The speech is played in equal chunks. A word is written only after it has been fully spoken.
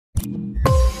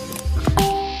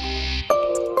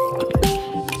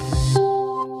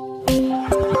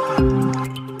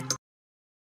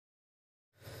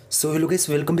So hello guys,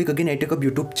 welcome back again iTechHub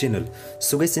YouTube channel.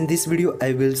 So guys, in this video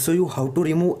I will show you how to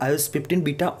remove iOS 15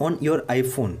 beta on your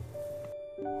iPhone.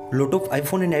 Lot of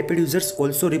iPhone and iPad users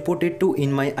also reported to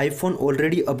in my iPhone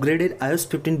already upgraded iOS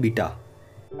 15 beta.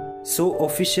 So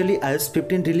officially iOS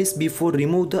 15 release before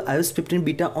remove the iOS 15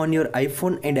 beta on your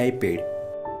iPhone and iPad.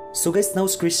 So guys, now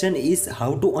question is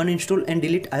how to uninstall and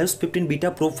delete iOS 15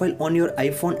 beta profile on your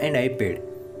iPhone and iPad.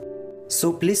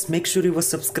 So please make sure you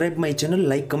subscribe my channel,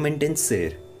 like, comment and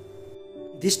share.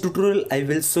 This tutorial I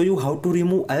will show you how to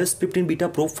remove iOS 15 beta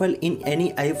profile in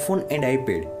any iPhone and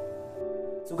iPad.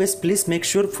 So guys, please make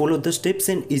sure follow the steps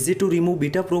and easy to remove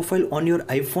beta profile on your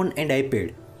iPhone and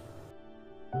iPad.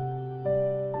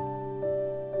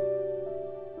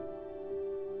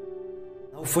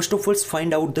 Now first of all,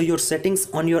 find out your settings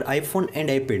on your iPhone and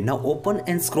iPad. Now open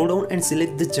and scroll down and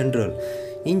select the general.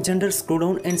 In general, scroll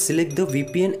down and select the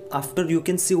VPN. After you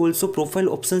can see also profile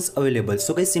options available.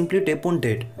 So guys, simply tap on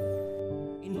that.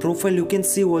 Profile you can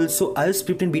see also iOS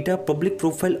 15 beta public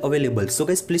profile available. So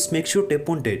guys, please make sure tap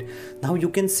on that. Now you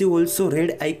can see also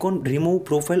red icon remove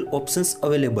profile options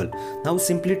available. Now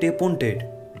simply tap on that.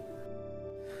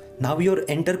 Now you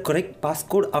enter correct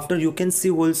passcode. After you can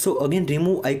see also again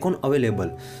remove icon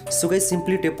available. So guys,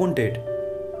 simply tap on that.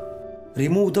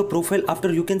 Remove the profile.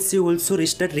 After you can see also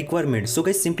restart requirement. So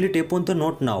guys, simply tap on the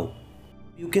not now.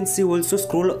 You can see also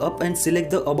scroll up and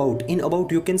select the about. In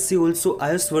about you can see also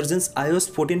iOS versions iOS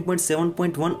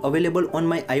 14.7.1 available on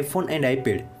my iPhone and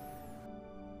iPad.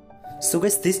 So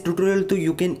guys, this tutorial too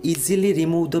you can easily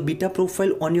remove the beta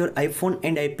profile on your iPhone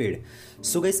and iPad.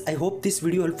 So guys, I hope this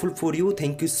video helpful for you.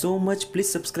 Thank you so much.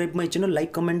 Please subscribe my channel,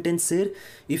 like, comment and share.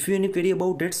 If you have any query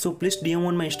about that, so please DM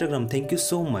on my Instagram. Thank you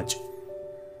so much.